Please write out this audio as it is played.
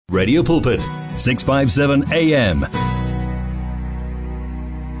Radio Pulpit, 657 AM.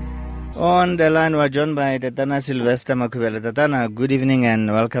 On the line, we're joined by Tatana Sylvester Makhubela. Tatana, good evening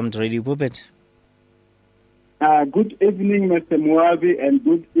and welcome to Radio Pulpit. Good evening, Mr. Muavi, and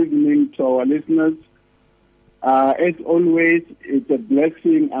good evening to our listeners. As always, it's a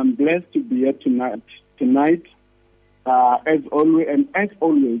blessing. I'm blessed to be here tonight. As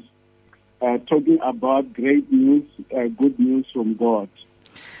always, talking about great news, good news from God.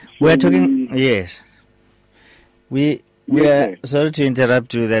 We're talking, yes. We are, sorry to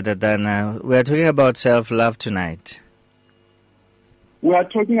interrupt you there, Tatana. We are talking about self-love tonight. We are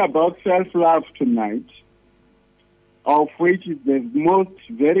talking about self-love tonight, of which is the most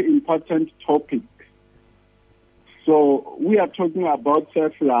very important topic. So we are talking about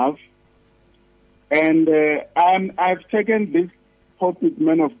self-love, and I've taken this topic,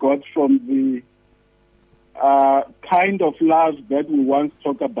 man of God, from the kind of love that we once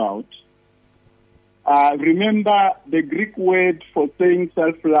talked about. Remember, the Greek word for saying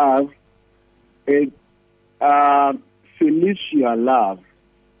self-love is philia love.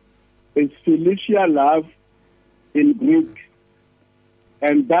 It's philia love in Greek,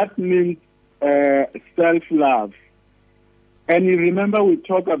 and that means self-love. And you remember we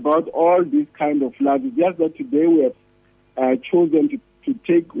talk about all these kind of love. It's just that today we have chosen to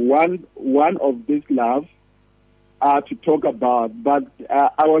take one of these love to talk about. But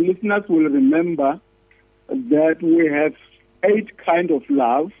our listeners will remember that we have 8 kind of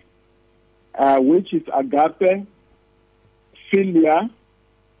love, which is agape, philia,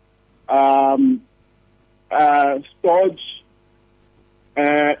 storge,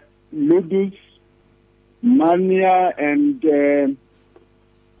 ludus, mania, and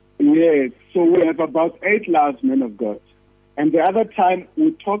yes. So we have about 8 loves, men of God. And the other time we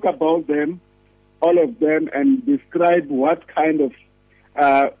talk about them, all of them, and describe what kind of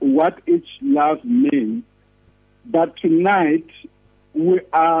what each love means. But tonight we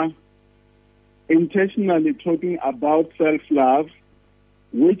are intentionally talking about self-love,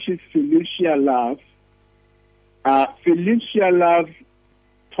 which is philia love. Philia love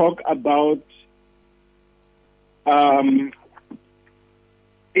talk about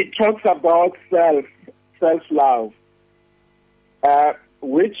it talks about self-love,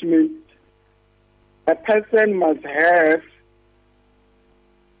 which means a person must have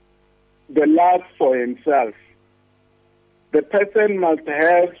the love for himself. The person must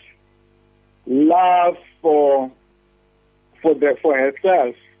have love for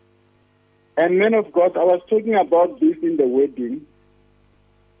herself. And men of God, I was talking about this in the wedding,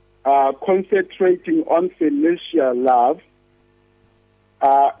 concentrating on philia love,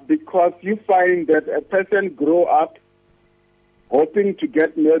 because you find that a person grow up hoping to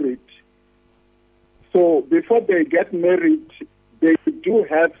get married. So before they get married, they do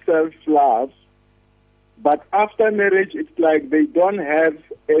have self-love, but after marriage, it's like they don't have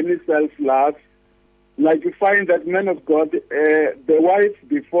any self-love. Like you find that, man of God, the wife,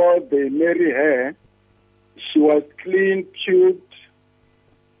 before they marry her, she was clean, cute,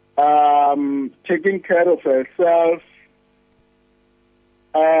 taking care of herself,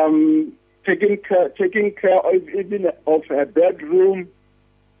 taking care of even of her bedroom.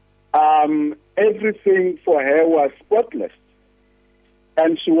 Everything for her was spotless,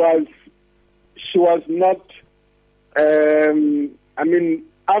 and she was not.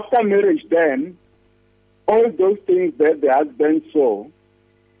 After marriage, then all those things that the husband saw,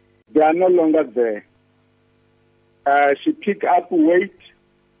 they are no longer there. She picked up weight.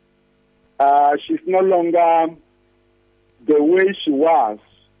 She's no longer the way she was.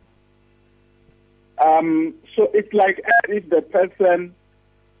 So it's like if the person,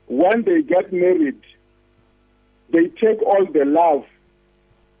 when they get married, they take all the love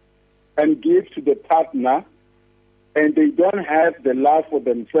and give to the partner, and they don't have the love for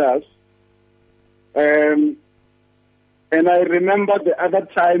themselves. And I remember the other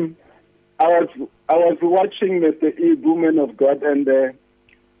time I was watching Mr. E. Woman of God, and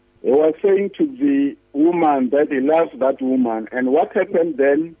he was saying to the woman that he loves that woman. And what happened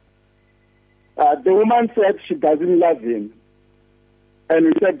then? The woman said she doesn't love him. And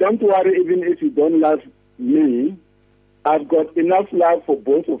he said, don't worry, even if you don't love me, I've got enough love for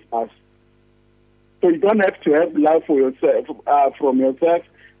both of us. So you don't have to have love for yourself, from yourself,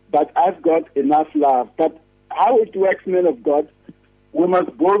 but I've got enough love. But how it works, men of God, we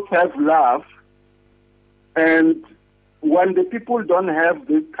must both have love. And when the people don't have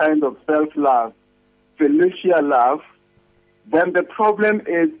this kind of self-love, philia love, then the problem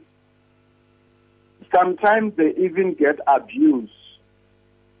is sometimes they even get abused.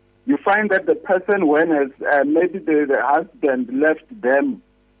 You find that the person, when maybe the husband left them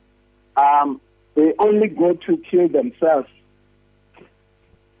they only go to kill themselves.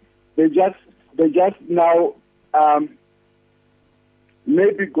 They just now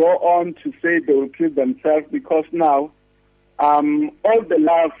maybe go on to say they will kill themselves because now all the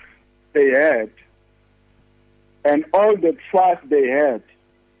love they had and all the trust they had,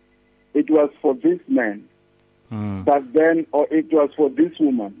 it was for this man. But then, or it was for this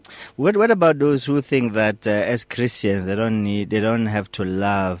woman. What about those who think that as Christians they don't have to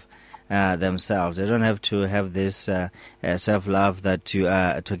love themselves? They don't have to have this self-love that you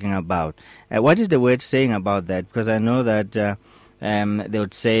are talking about. What is the word saying about that? Because I know that they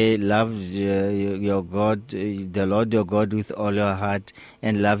would say, love your God, the Lord your God with all your heart,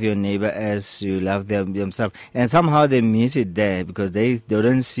 and love your neighbor as you love themselves. And somehow they miss it there because they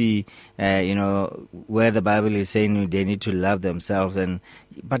don't see, where the Bible is saying they need to love themselves.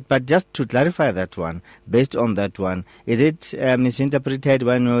 But just to clarify that one, based on that one, is it misinterpreted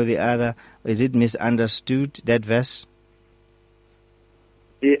one way or the other? Is it misunderstood, that verse?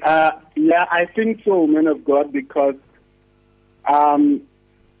 Yeah, I think so, man of God, because the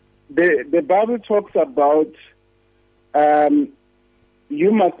Bible talks about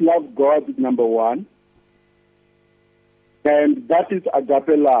you must love God, number one, and that is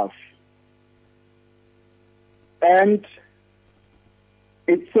agape love. And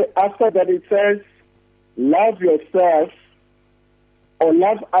after that it says, love yourself or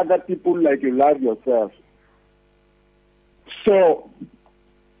love other people like you love yourself. So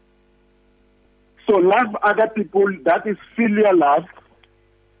love other people, that is filial love,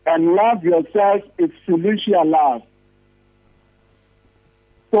 and love yourself is filial love.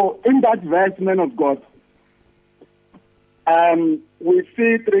 So in that verse, man of God, we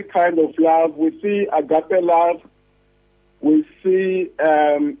see three kinds of love. We see agape love, we see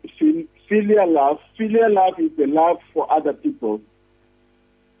filial love. Filial love is the love for other people.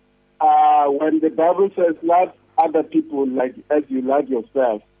 When the Bible says love other people like as you love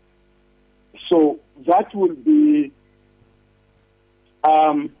yourself, so that will be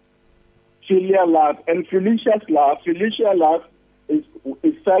filial love. And filial love is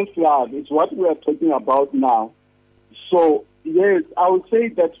self-love. It's what we are talking about now. So, yes, I would say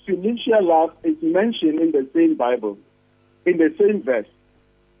that filial love is mentioned in the same Bible, in the same verse.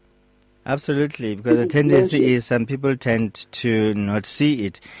 Absolutely, because the tendency is some people tend to not see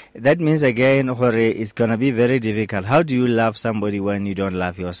it. That means, again, Jorge, it's going to be very difficult. How do you love somebody when you don't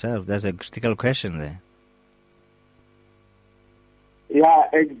love yourself? That's a critical question there. Yeah,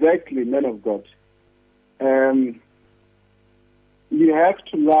 exactly, man of God. You have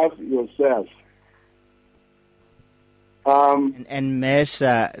to love yourself. And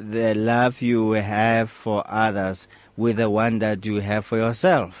measure the love you have for others with the one that you have for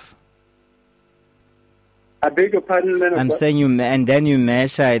yourself. I beg your pardon, man of God? I'm saying and then you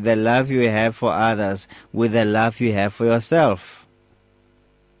measure the love you have for others with the love you have for yourself.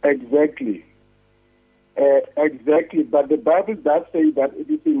 Exactly. Exactly. But the Bible does say that it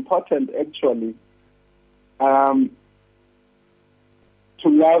is important, actually, to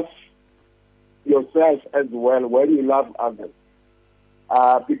love yourself as well when you love others.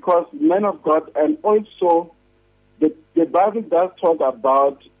 Because, man of God, and also the Bible does talk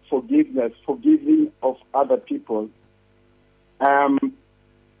about forgiveness, forgiving of other people.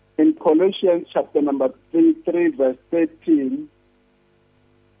 In Colossians chapter number 3 verse 13,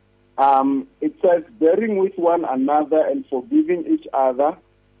 it says, bearing with one another and forgiving each other,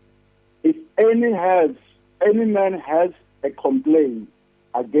 if any man has a complaint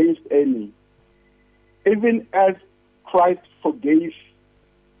against any, even as Christ forgave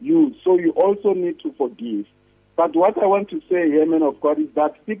you, so you also need to forgive. But what I want to say here, man of God, is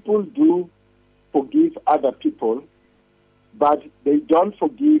that people do forgive other people, but they don't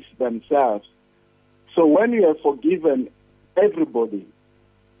forgive themselves. So when you have forgiven everybody,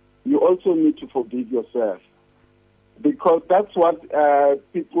 you also need to forgive yourself. Because that's what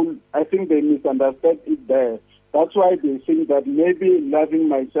people, I think they misunderstand it there. That's why they think that maybe loving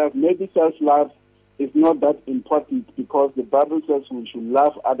myself, maybe self-love is not that important, because the Bible says we should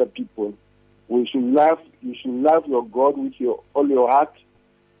love other people. You should love your God with all your heart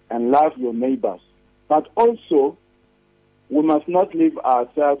and love your neighbors. But also, we must not leave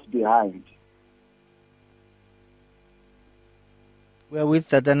ourselves behind. We're with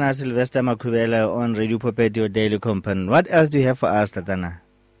Tatana Sylvester Makhubela on Radio Pulpit, your daily companion. What else do you have for us, Tatana?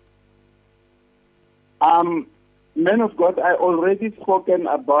 Man of God, I already spoken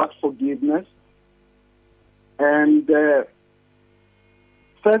about forgiveness. And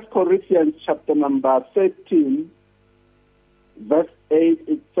 1 Corinthians chapter number 13, verse 8,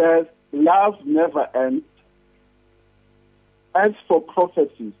 it says, love never ends. As for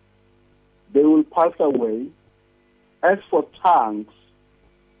prophecies, they will pass away. As for tongues,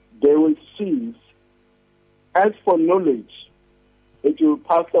 they will cease. As for knowledge, it will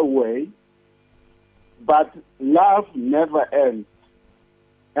pass away. But love never ends,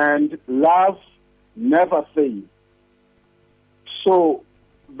 and love never fades. So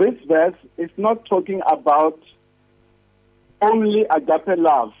this verse is not talking about only agape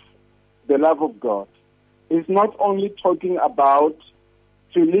love, the love of God. It's not only talking about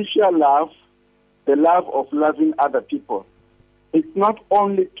filial love, the love of loving other people. It's not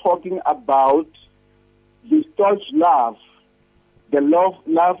only talking about the storge love, the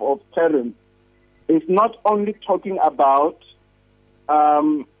love of parents. It's not only talking about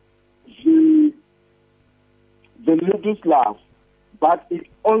the ludus love, but it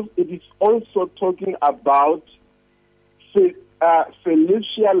is also talking about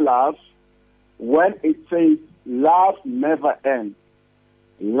filial love when it says love never ends,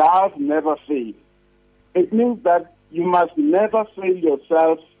 love never fails. It means that you must never fail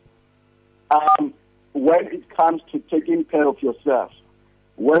yourself when it comes to taking care of yourself.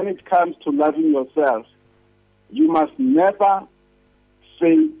 When it comes to loving yourself, you must never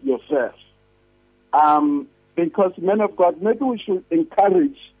fail yourself. Because, men of God, maybe we should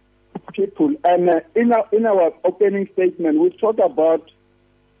encourage people. And in our opening statement, we talk about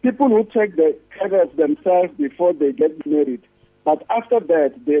people who take the care of themselves before they get married, but after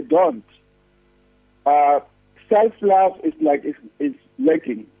that, they don't. Self-love is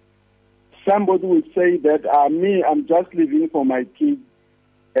lacking. Somebody would say that, I'm just living for my kids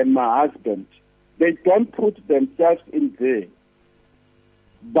and my husband. They don't put themselves in there.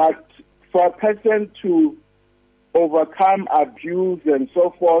 But for a person to overcome abuse and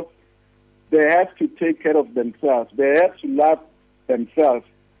so forth, they have to take care of themselves. They have to love themselves.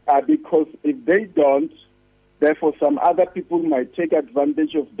 Because if they don't, therefore some other people might take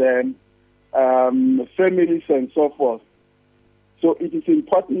advantage of them, families and so forth. So it is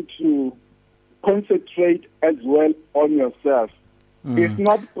important to concentrate as well on yourself. It's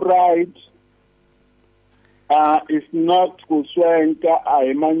not pride, it's not kuswenka,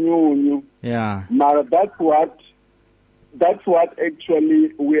 aimanyunyu. Yeah. But that's what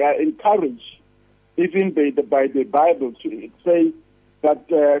actually we are encouraged, even by the Bible, to say that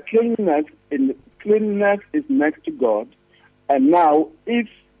cleanliness is next to God. And now, if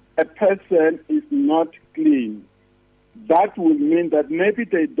a person is not clean, that will mean that maybe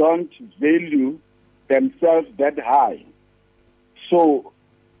they don't value themselves that high. So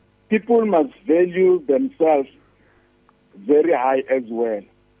people must value themselves very high as well.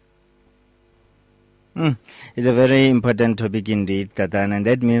 It's a very important topic indeed, Tatan, and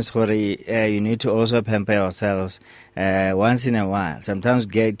that means you need to also pamper yourselves once in a while. Sometimes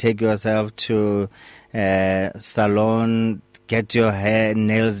take yourself to salon, get your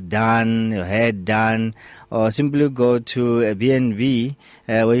nails done, your hair done, or simply go to a B&B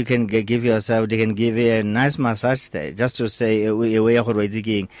where you can they can give you a nice massage there, just to say,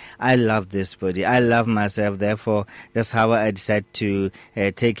 I love this body, I love myself, therefore that's how I decide to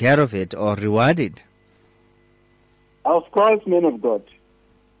take care of it or reward it. Of course, men of God.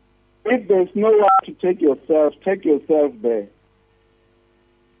 If there's no one to take yourself there.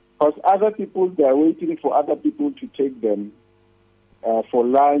 Because other people, they are waiting for other people to take them for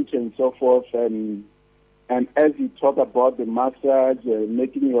lunch and so forth. And as you talk about the massage,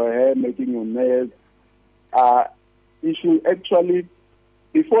 making your hair, making your nails, you should actually,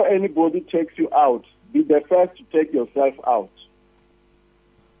 before anybody takes you out, be the first to take yourself out.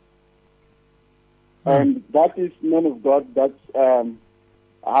 And that is, men of God, that's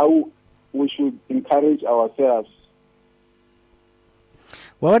how we should encourage ourselves.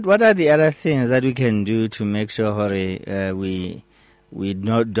 What are the other things that we can do to make sure we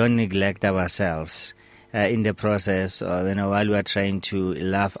don't neglect ourselves in the process, or while we are trying to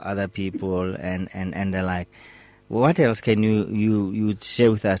love other people and the like? What else can you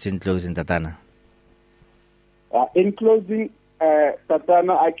share with us in closing, Tatana? In closing,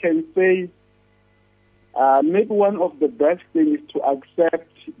 Tatana, I can say maybe one of the best things is to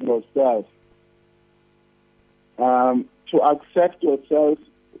accept yourself. To accept yourself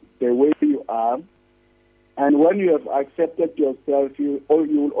the way you are. And when you have accepted yourself, you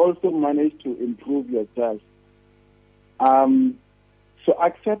will also manage to improve yourself. So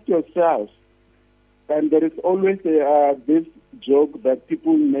accept yourself. And there is always this joke that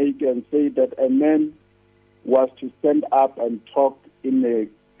people make and say that a man was to stand up and talk in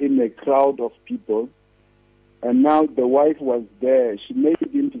a crowd of people. And now the wife was there. She made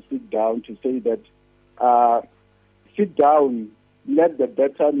him to sit down to say that, sit down, let the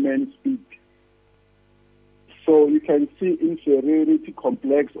better man speak. So you can see inferiority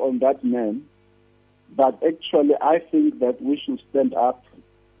complex on that man. But actually, I think that we should stand up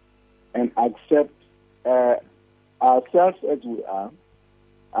and accept ourselves as we are.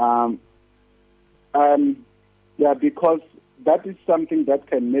 Because that is something that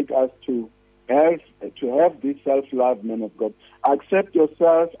can make us to have this self-love, man of God. Accept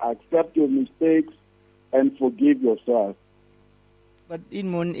yourself, accept your mistakes, and forgive yourself. But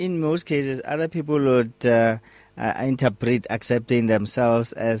in most cases, other people would interpret accepting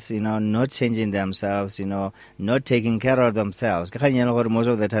themselves as, not changing themselves, not taking care of themselves. Most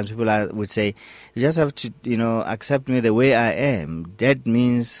of the times people would say, you just have to, accept me the way I am. That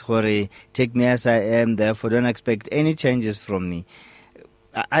means, take me as I am, therefore don't expect any changes from me.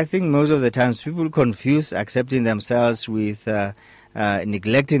 I think most of the times people confuse accepting themselves with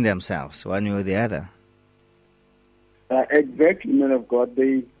neglecting themselves, one way or the other. Exactly, man of God.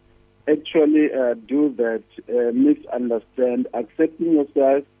 They actually do that, misunderstand. Accepting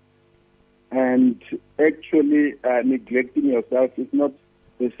yourself and actually neglecting yourself is not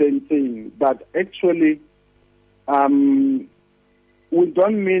the same thing. But actually, we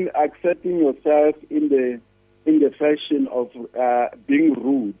don't mean accepting yourself in the fashion of being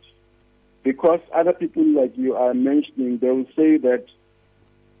rude. Because other people like you are mentioning, they will say that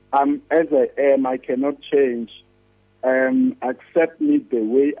as I am, I cannot change. Accept me the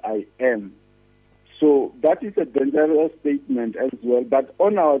way I am. So that is a dangerous statement as well. But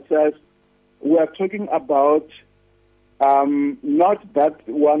on ourselves, we are talking about not that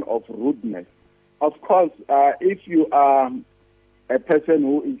one of rudeness. Of course, if you are a person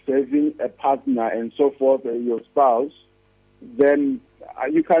who is having a partner and so forth, your spouse, then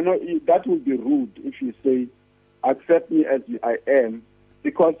you cannot. That would be rude if you say, "Accept me as I am."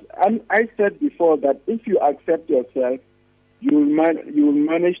 Because I said before that if you accept yourself, you will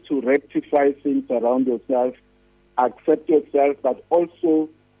manage to rectify things around yourself, accept yourself, but also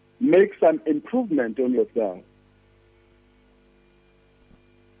make some improvement on yourself.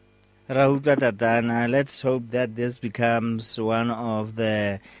 Rahuta Tatana, let's hope that this becomes one of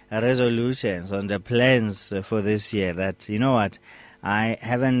the resolutions on the plans for this year. That, you know what, I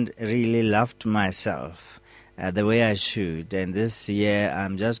haven't really loved myself the way I should. And this year,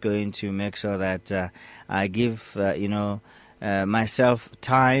 I'm just going to make sure that I give, myself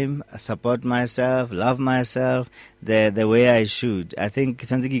time, support myself, love myself the way I should. I think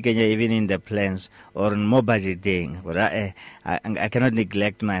something you can even in the plans or in more budgeting. But I cannot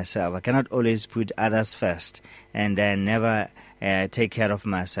neglect myself. I cannot always put others first and then never take care of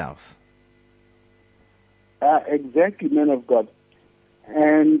myself. Exactly, man of God.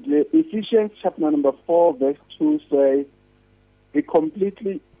 And Ephesians chapter number 4, verse 2 says, be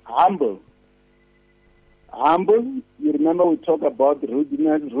completely humble. Humble, you remember we talk about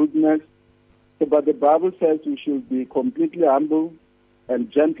rudeness, but the Bible says we should be completely humble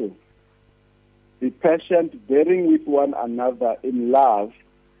and gentle. Be patient, bearing with one another in love.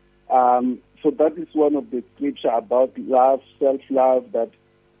 So that is one of the scripture about love, self-love, that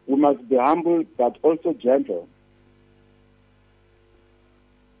we must be humble but also gentle.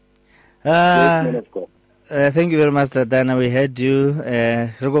 Thank you very much, Tatana. We heard you.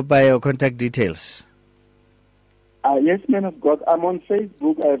 Go by your contact details. Yes, man of God. I'm on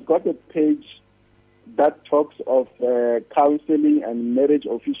Facebook. I've got a page that talks of counseling and marriage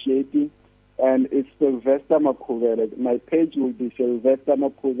officiating, and it's Sylvester Makhuvele. My page will be Sylvester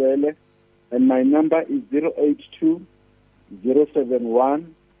Makhuvele, and my number is 082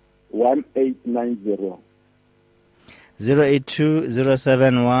 071 1890.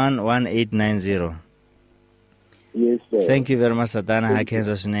 082-071-1890. Yes, sir. Thank you very much, Satana.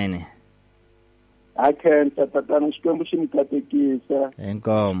 Hakenzo Sinene. Hakenza Tatana Xikwembu xi mi katekisa.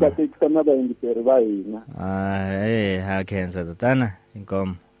 Inkomo. Katekisa na vayingiseri va hina. Hakenza Tatana.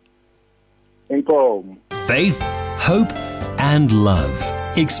 Inkomo. Inkomo. Faith, hope, and love.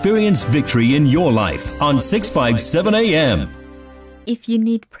 Experience victory in your life on 657 AM. If you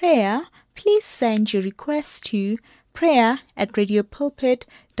need prayer, please send your request to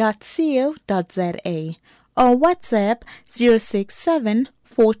prayer@radiopulpit.co.za or WhatsApp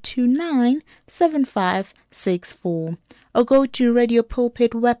 067-429-7564 or go to Radio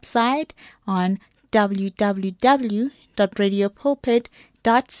Pulpit website on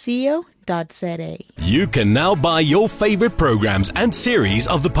www.radiopulpit.co.za. You can now buy your favorite programs and series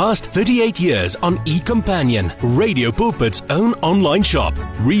of the past 38 years on eCompanion, Radio Pulpit's own online shop.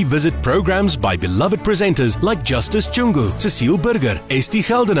 Revisit programs by beloved presenters like Justice Chungu, Cecile Burger, Esti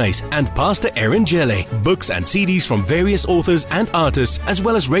Geldenhuys, and Pastor Aaron Jelle. Books and CDs from various authors and artists, as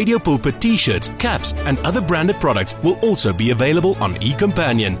well as Radio Pulpit t-shirts, caps, and other branded products will also be available on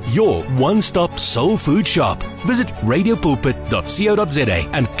eCompanion, your one-stop soul food shop. Visit radiopulpit.co.za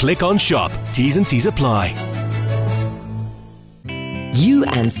and click on shop. T's and C's apply. You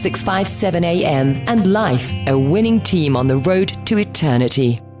and 657 AM and life, a winning team on the road to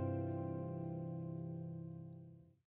eternity.